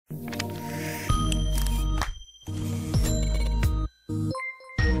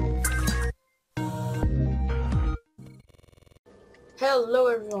Hello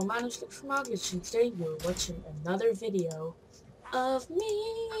everyone, my name is Luke from August, and today you're watching another video of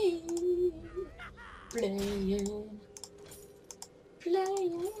me playing,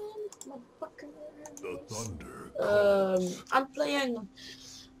 The thunder I'm playing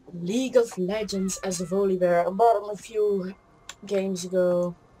League of Legends as a Volibear. I bought him a few games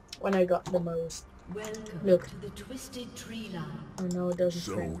ago when I got the most. Welcome Look. to the Twisted Tree Line. I know it doesn't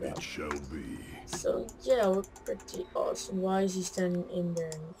so frame well. it shall be. So yeah, we're pretty awesome. Why is he standing in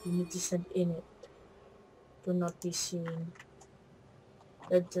there? You need to stand in it. Do not be seen.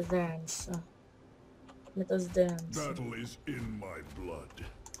 Let's dance. Let us dance. Battle is in my blood.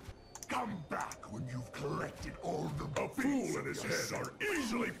 Come back when you've collected all the A fool and his head are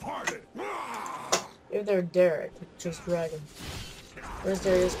easily parted. If they're there, I could just drag him. Where's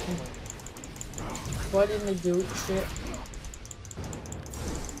Darius? Come on. Why didn't they do shit?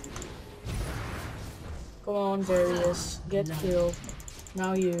 Come on, Darius. Get killed.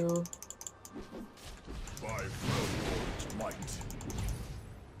 Now you. By Freljord's might.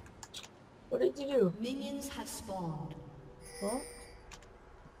 What did you do? Minions have spawned. What?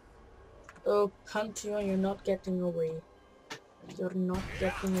 Oh, Pantheon, you're not getting away. You're not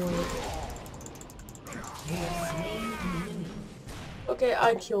getting away. Okay,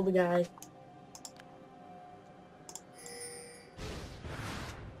 I killed the guy.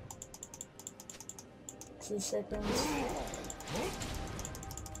 Two seconds.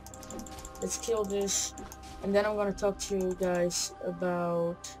 Let's kill this. And then I'm gonna talk to you guys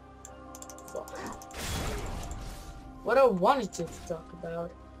about... Fuck. What I wanted to talk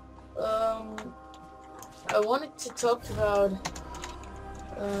about. I wanted to talk about...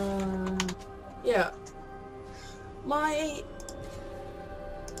 yeah. My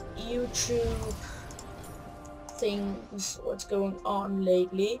YouTube things, what's going on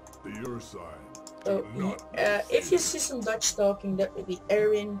lately. The Ursine. So, if you see some Dutch talking, that would be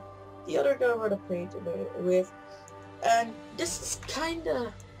Erin, the other guy that I played today with. And this is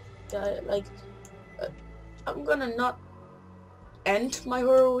kinda, like, I'm gonna not end my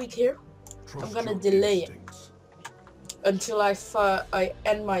horror week here. I'm gonna delay it until I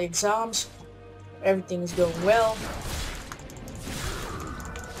end my exams. Everything is going well.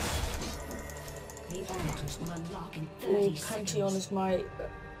 The altars will unlock in Oh, 30 Pantheon seconds. is my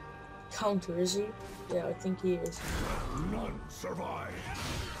counter, is he? Yeah, I think he is. None survive.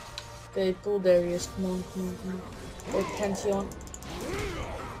 Okay, pull Darius. Come on, come on, come on. Oh, Pantheon.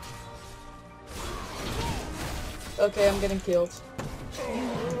 Okay, I'm getting killed.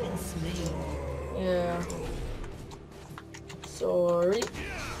 Yeah. Sorry.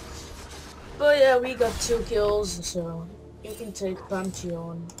 But yeah, we got 2 kills, so you can take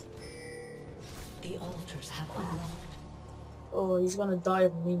Pantheon. The altars have unlocked. Oh, he's gonna die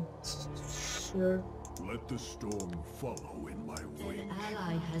of me. Sure. Let the storm follow in my An wake.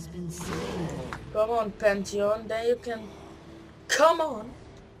 ally has been slain. Come on, Pantheon. Then you can... Come on!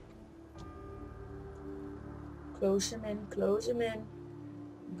 Close him in, close him in.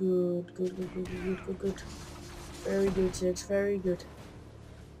 Good, good, good, good, good, good, good, good. Very good, Six, very good.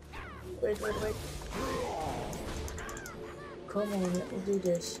 Wait, wait, wait. Come on, let me do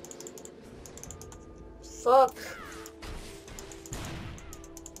this. Fuck!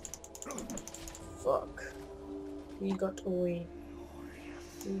 Fuck. We got away.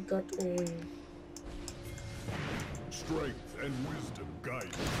 We got away. Strength and wisdom guide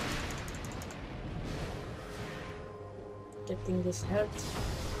me. Getting this head.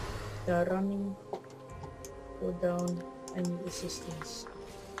 They're running. Go down. I need assistance.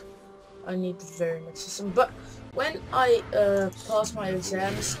 I need very much assistance. But when I pass my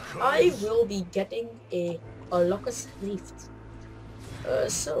exams, I will be getting a Locust Rift.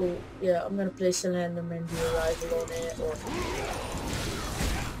 So yeah, I'm gonna place an Enderman Arrival on it. Or...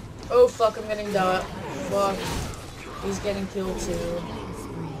 Oh fuck, I'm getting that. Fuck. He's getting killed too.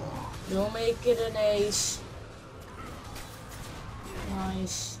 Don't make it an ace.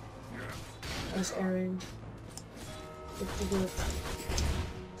 Nice. Nice, Erin. Pretty good.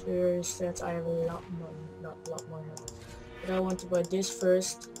 Sure, stats. I have a lot more, not a lot more health. But I want to buy this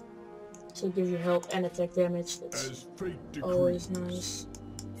first to give you health and attack damage. That's As fate always decrees. nice.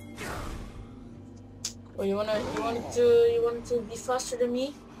 Oh, you wanted to be faster than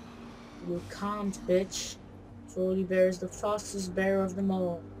me? You can't, bitch. Volibear is the fastest bear of them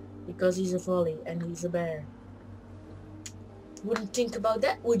all because he's a volley and he's a bear. Wouldn't think about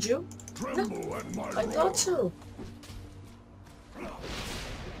that, would you? Tremble at my I thought so.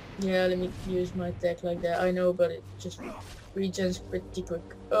 Yeah, let me use my attack like that. I know, but it just regens pretty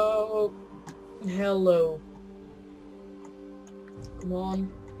quick. Oh, hello. Come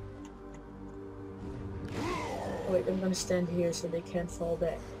on. Wait, I'm gonna stand here so they can't fall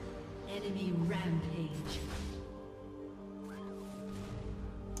back. Enemy rampage.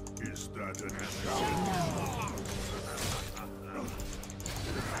 Is that an attack?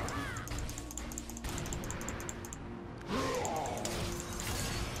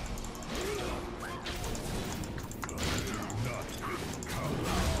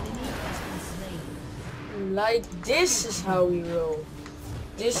 Like, this is how we roll.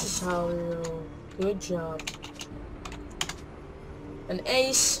 This is how we roll. Good job. An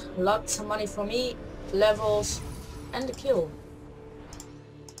ace, lots of money for me, levels, and a kill.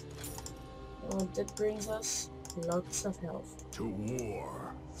 What that brings us? Lots of health. To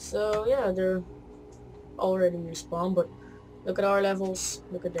war. So yeah, they're already respawned, but look at our levels,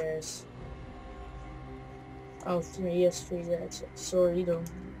 look at theirs. Oh, 3, yes, 3 deaths. Sorry though.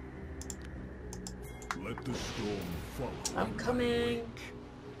 Let the storm follow. I'm coming.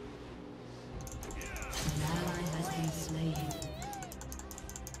 An ally has been slain.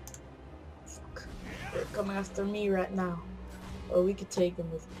 Fuck. They're coming after me right now. Oh, we could take them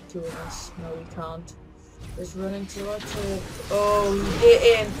with 2 of us. No, we can't. Just running to our turret. Oh, he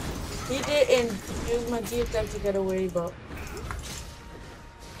didn't. He didn't use my G attack to get away, but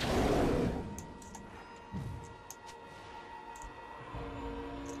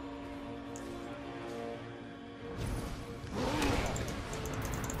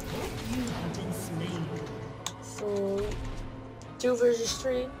You have been slain. so 2 versus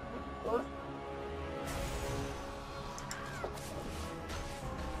 3. What?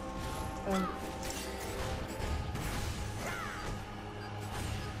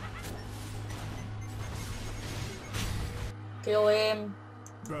 Kill him.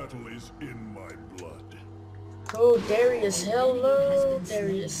 Battle is in my blood. Oh, Darius. Hello,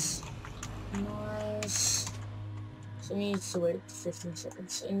 Darius. Nice. So he needs to wait 15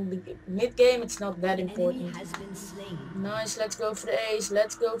 seconds. In the mid-game, it's not that Enemy important. has been slain. Nice, let's go for the ace.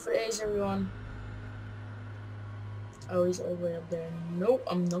 Let's go for the ace, everyone. Oh, he's all the way up there. Nope,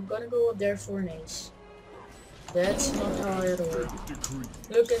 I'm not gonna go up there for an ace. That's not how it works. Decree.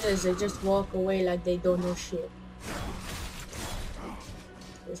 Look at this, they just walk away like they don't know shit.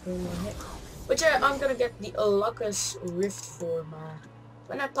 There's one more hit. But yeah, I'm gonna get the Alakas Rift for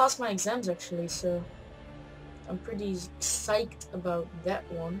when I pass my exams actually, so I'm pretty psyched about that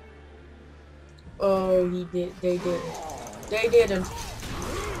one. Oh, they didn't. They didn't.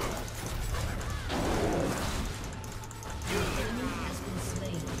 Enemy has been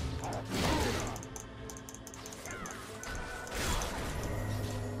slain.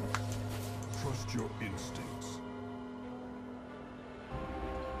 Trust your instincts.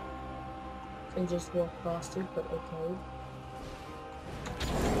 Can just walk past it, but okay.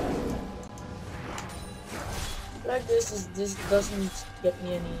 Like this doesn't get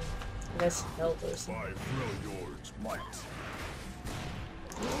me any less health or something. By Freljord's might.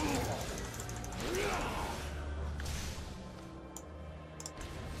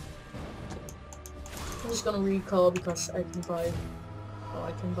 I'm just gonna recall because I can buy. Oh,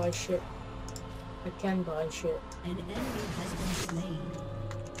 I can buy shit. I can buy shit. An enemy has been slain.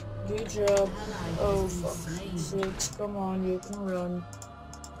 Good job. Ally Oh has been fuck. slain. 6, come on, you can run.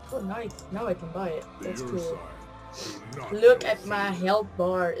 Oh, nice. Now I can buy it. That's Your cool. side will not Look go at my health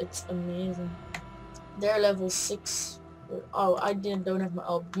bar. It's amazing. They're level 6. Oh, I don't have my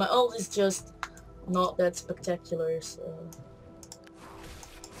ult. My ult is just not that spectacular, so.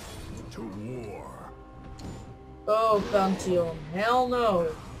 to war. Oh, Pantheon. Hell no.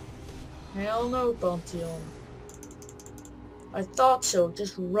 Hell no, Pantheon. I thought so.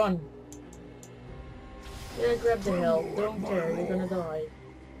 Just run. Yeah, grab the help. Don't care. You're gonna die.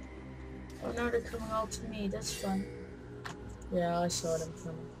 Oh, now they're coming out to me. That's fun. Yeah, I saw them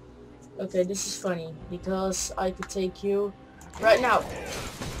coming. Okay, this is funny because I could take you right now.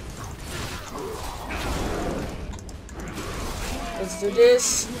 Let's do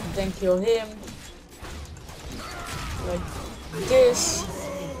this. Then kill him. Like this.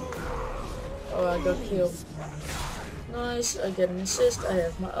 Oh, I got killed. Nice, I get an assist. I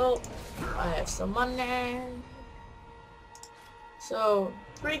have my ult. I have some money. So,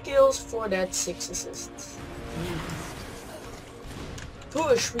 3 kills for that 6 assists.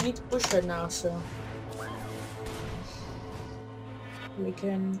 Push! We need to push right now, so we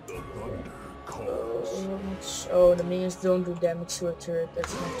can. The thunder calls. Oh, the minions don't do damage to a turret.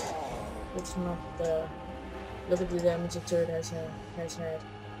 That's not the. Look at the damage the turret has had.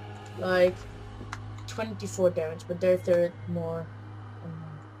 Like 24 damage, but their turret more.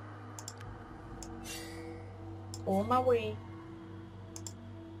 On my way.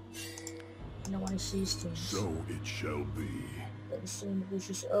 No, I see things. So it shall be. Let's see in the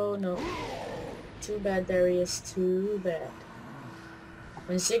bushes. Oh no. Too bad, Darius. Too bad.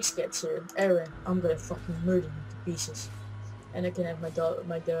 When Ziggs gets here, Aaron, I'm gonna fucking murder him to pieces. And I can have my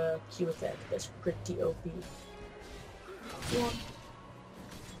Q attack. That's pretty OP. Come on.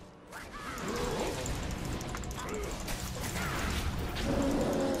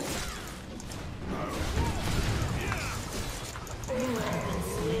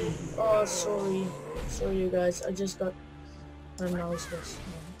 Oh, sorry. Sorry, you guys. I just got my mouse was.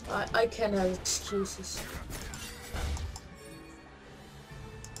 I can't have excuses.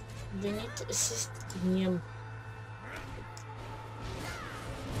 We need to assist him.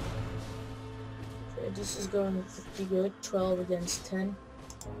 Okay, this is going pretty good. 12 against 10.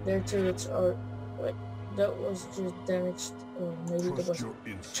 Their turrets are... Wait, that was just damaged. Or maybe that was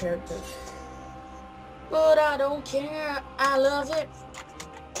character. But I don't care. I love it.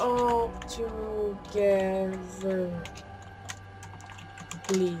 All together.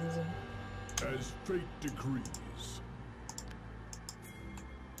 Please. As fate decrees.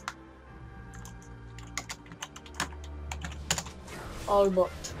 Albot.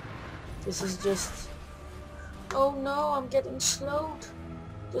 This is just... Oh no, I'm getting slowed.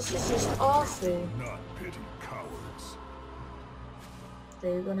 This is just awful. Not pity cowards.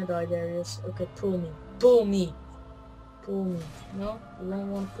 Okay, you're gonna die, Darius. Okay, pull me. Pull me! Pull me. No? You don't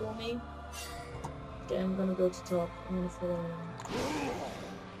want to pull me? Okay, I'm gonna go to top. I'm gonna follow around.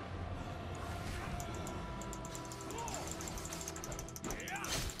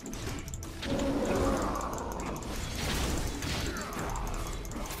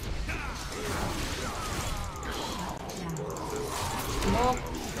 No.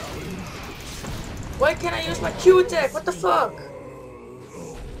 Why can't I use my Q attack? What the fuck?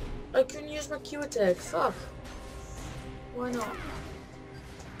 I couldn't use my Q attack. Fuck. Why not?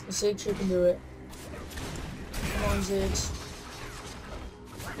 Ziggs, you can do it. Come on, Ziggs.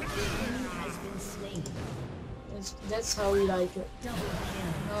 That's how we like it.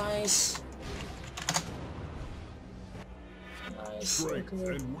 Nice. Nice. Strength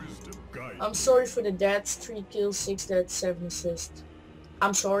Okay. and wisdom guide. I'm sorry for the deaths. 3 kills, 6 deaths, 7 assists.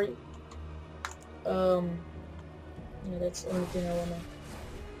 I'm sorry. Yeah, that's the only thing I wanna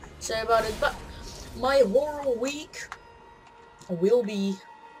say about it. But my horror week will be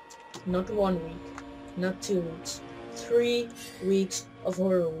not 1 week, not 2 weeks, 3 weeks of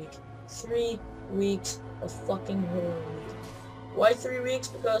horror week. 3 weeks of fucking horror week. Why 3 weeks?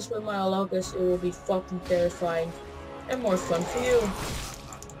 Because with my Alakas it will be fucking terrifying and more fun for you.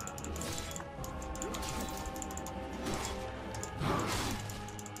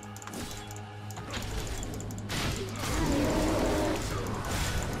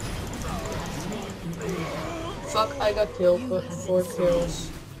 Fuck, I got killed for 4 kills.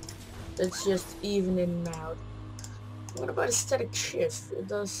 That's just evening out. What about static shift? It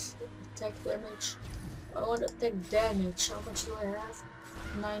does attack damage. I want attack damage. How much do I have?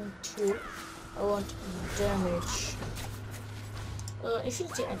 9-2. I want damage.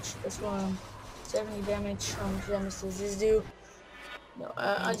 Infinity edge. That's one. 70 damage. How much damage does this do? No,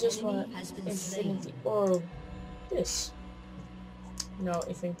 I just want infinity. Or this. No,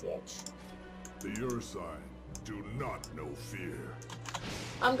 infinity edge. The Ursine do not know fear.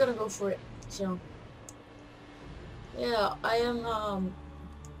 I'm gonna go for it. So yeah, I am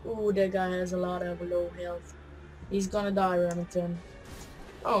ooh, that guy has a lot of low health. He's gonna die, Remington.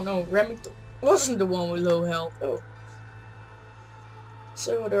 Oh no, Remington wasn't the one with low health. Oh.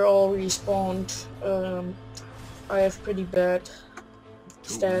 So they're all respawned. I have pretty bad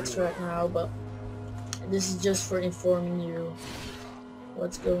stats right now, but this is just for informing you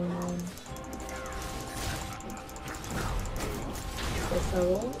what's going on. If I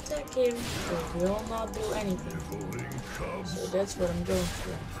won't attack him, I will not do anything. So that's what I'm going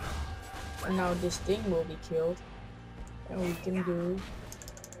for. And now this thing will be killed. And we can do...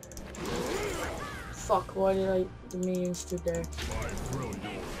 Fuck, why did I... The minions stood there.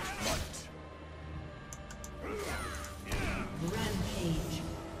 Rampage.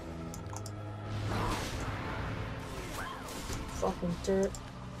 Fucking turret.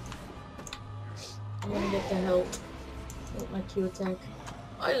 I'm gonna get the health with my Q attack.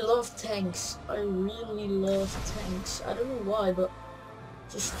 I love tanks. I really love tanks. I don't know why, but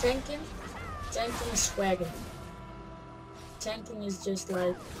just tanking is swagging. Tanking is just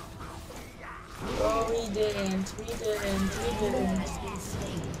like, oh, we didn't.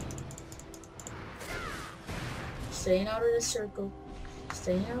 Staying out of the circle.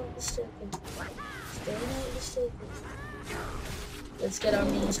 Staying out of the circle. Staying out of the circle. Let's get our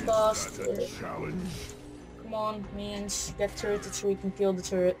minions past. Come on, minions. Get turreted so we can kill the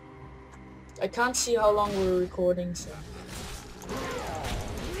turret. I can't see how long we're recording, so.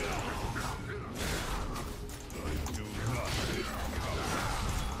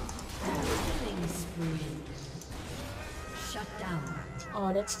 spree. Shut down.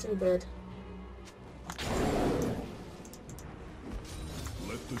 Oh, that's too bad.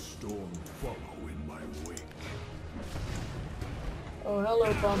 Let the storm follow in my wake. Oh,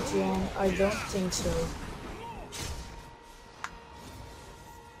 hello, Pantheon. I don't think so.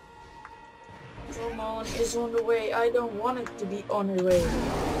 Come on, it's on the way. I don't want it to be on the way.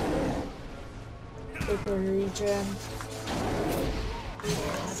 Paper regen.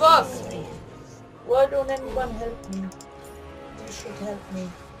 Fuck! Why don't anyone help me? They should help me.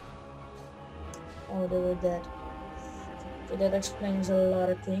 Oh, they were dead. Okay, that explains a lot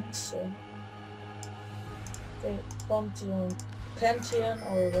of things. So. Okay, Pantheon,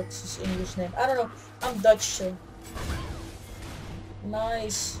 or what's his English name? I don't know. I'm Dutch, so.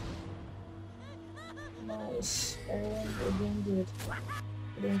 Nice. Nice. Aaron, you're doing good.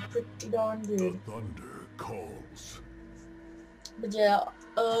 You're doing pretty darn The good. thunder calls. But yeah,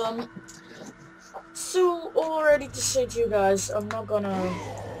 so all ready to say to you guys, I'm not gonna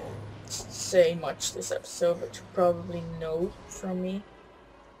say much this episode, but you probably know from me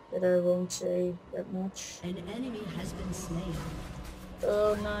that I won't say that much. An enemy has been slain.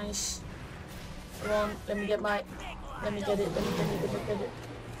 Oh, nice. Come on, let me get it, let me get it.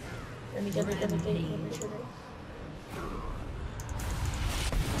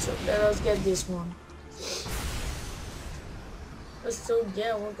 So let us get this one. But still,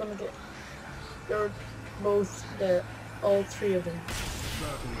 yeah, we're gonna get. They're both there, all three of them.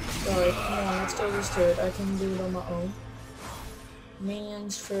 Alright, come on, let's go this turret. I can do it on my own.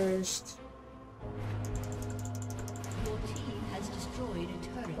 Minions first. Your team has destroyed a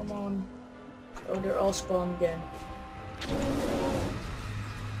turret. Come on. Oh, they're all spawned again.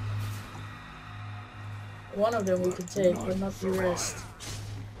 One of them we can take, but not the rest.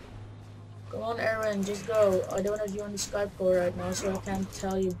 Come on, Aaron, just go. I don't have you on the Skype call right now, so I can't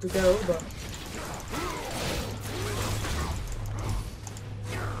tell you to go, but...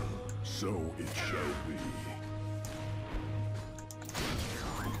 So it shall be.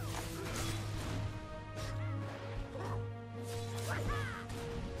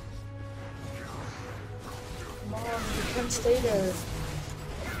 Come on, you can't stay there.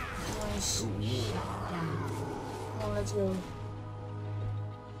 Nice. Come on, let's go.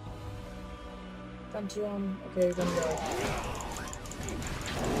 Pantheon. Okay, you're gonna go.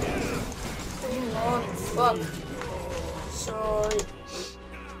 Come on, fuck. Sorry.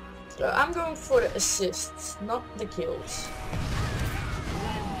 I'm going for the assists, not the kills.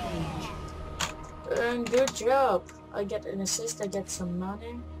 Good job. I get an assist, I get some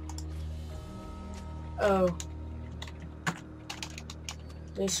money. Oh.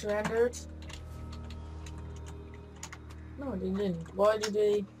 They surrendered? No, they didn't. Why did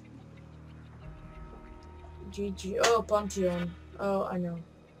they... GG. Oh, Pantheon. Oh, I know.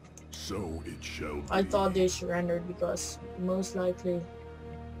 So it shall be. I thought they surrendered because most likely...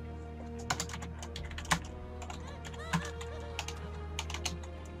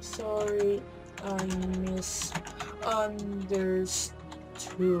 Sorry, I misunderstood.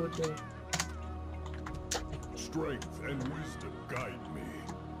 Strength and wisdom guide me.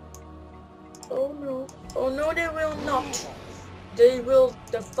 Oh no. Oh no, they will not. They will,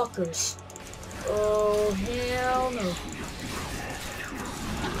 the fuckers. Oh hell no.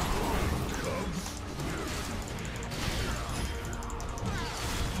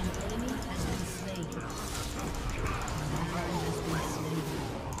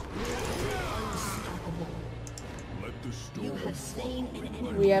 Let the storm You have slain an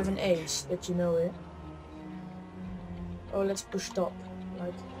enemy. We have an ace, that you know it. Oh, let's push top.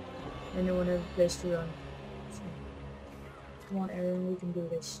 Like, anyone have a place to run. So, come on, Aaron, we can do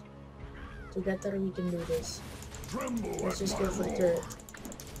this. Together we can do this. tremble. Let's at just my go for the roar. turret.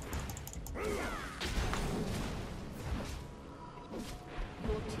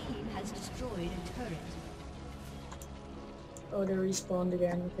 Your team has destroyed a turret. Oh, they respawned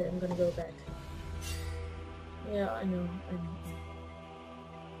again. Okay, I'm gonna go back. Yeah, I know.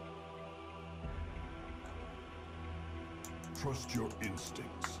 Trust your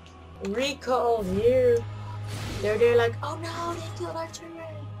instincts. Recall here. They're like, oh no, they killed our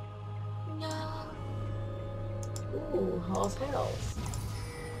turret. No. Ooh, half health.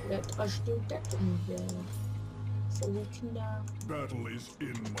 Let us do that again. So we can Battle is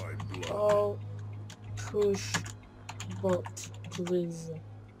in my blood. all push bot, please.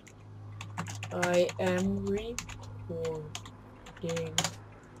 I am recording.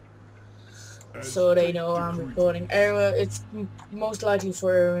 As So they fate know I'm decrees. recording. It's most likely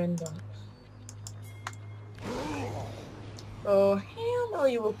for Aaron. Oh hell no,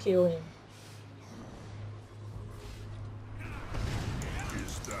 you will kill him.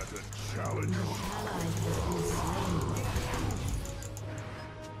 Is that a challenge? Ally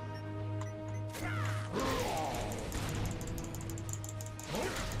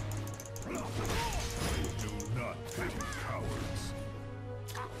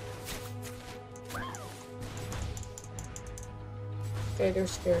Okay, they're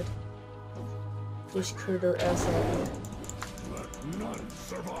scared. They screwed their ass up. Let none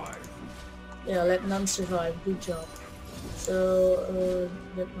survive. Yeah, let none survive. Good job. So,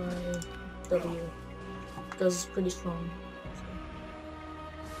 get my W. Because it's pretty strong. So,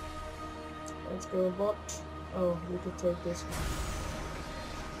 let's go bot. Oh, we could take this one.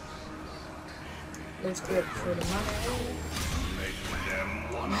 Let's go up for the money.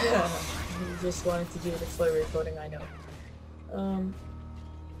 Yeah, he just wanted to do the full recording, I know.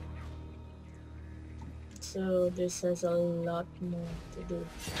 So this has a lot more to do.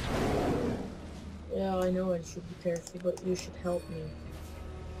 Yeah, I know I should be careful, but you should help me.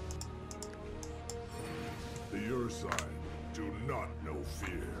 Your side, do not know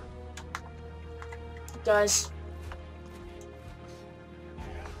fear. Guys,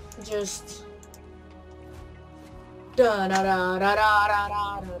 just da da da da da da da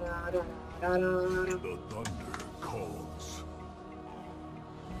da da da da. The thunder calls.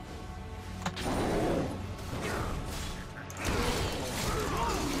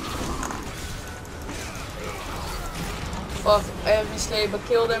 Fuck, I have mistaked, but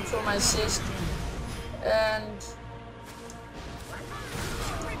kill them for my assist. And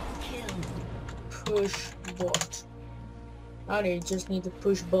push bot. Now they just need to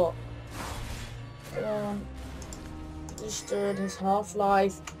push bot. This turret has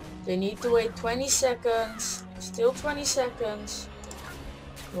half-life. They need to wait 20 seconds. Still 20 seconds.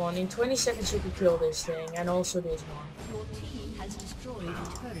 Come on, in 20 seconds you can kill this thing, and also this one. Your team has destroyed a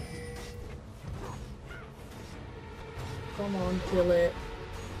turret. Come on, kill it.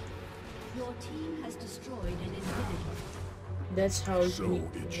 Your team has destroyed an inhibitor. That's how So we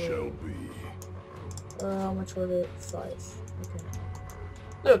it shall be. how much were they? 5. Okay.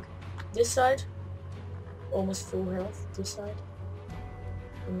 Look, this side, almost full health. This side,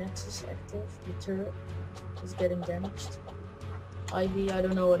 the Nexus active. The turret is getting damaged. IV, I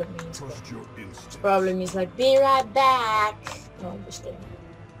don't know what it means. But Trust your instincts. probably means like, be right back. No, I'm just kidding.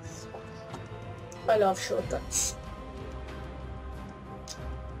 I love shortcuts.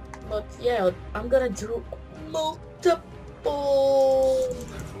 But yeah, I'm gonna do multiple,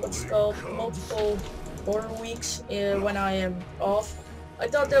 what's it called, multiple horror weeks when I am off. I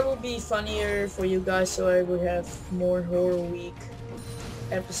thought that would be funnier for you guys, so I would have more horror week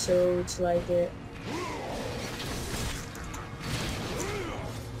episodes like it.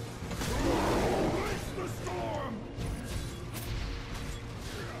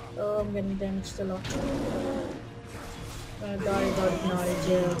 Oh, I'm getting damaged a lot. I die about Ignite,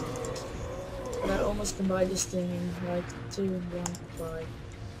 yeah. But I almost can buy this thing in like 2 and 1 buy.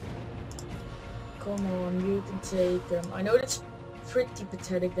 Come on, you can take them. I know that's pretty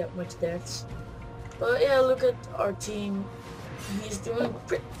pathetic, that much deaths. But yeah, look at our team. He's doing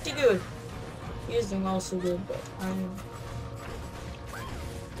pretty good. He's doing also good, but I'm...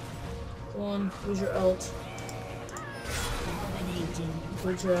 Come on, use your ult.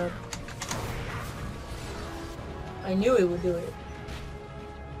 Good job. I knew it would do it.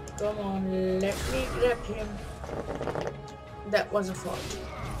 Come on, let me grab him. That was a fault.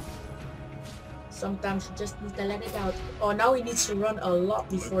 Sometimes you just need to let it out. Oh, now he needs to run a lot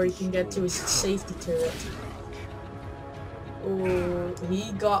before he can get to his safety turret. Oh,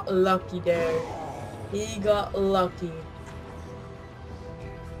 he got lucky there. He got lucky.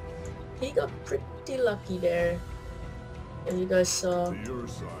 He got pretty lucky there. As you guys saw. To your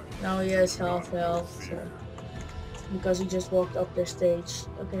side. Now he has half health. So. Because he just walked up their stage.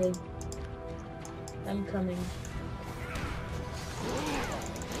 Okay. I'm coming.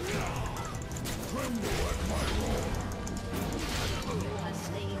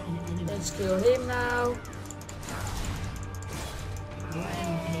 Let's kill him now.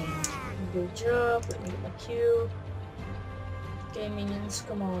 Good job. Let me get my Q. Okay, minions,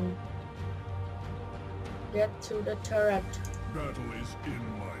 come on. Get to the turret. Battle is in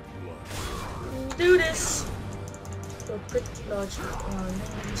my blood. Do this! So pretty large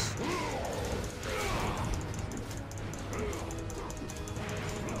minions.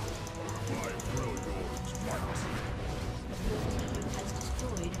 My brilliant might. Has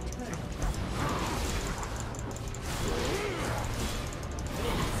destroyed a turret.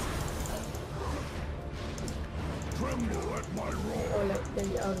 Tremble at my roar. Oh, let's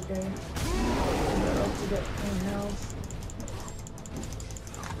get out of there. To get more health.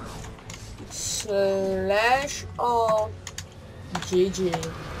 Slash all. GG.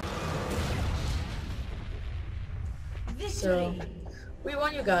 So we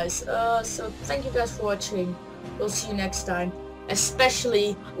won, you guys. So thank you guys for watching. We'll see you next time,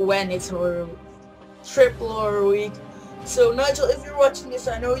 especially when it's horror, triple horror week. So Nigel, if you're watching this,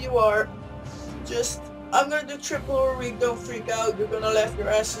 I know you are. Just I'm gonna do triple or week. Don't freak out. You're gonna laugh your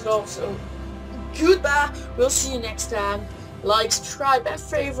asses off. So goodbye. We'll see you next time. Like, subscribe, and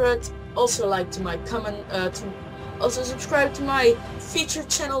favorite. Also like to my comment. Also subscribe to my featured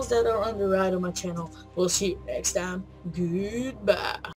channels that are on the right of my channel. We'll see you next time. Goodbye.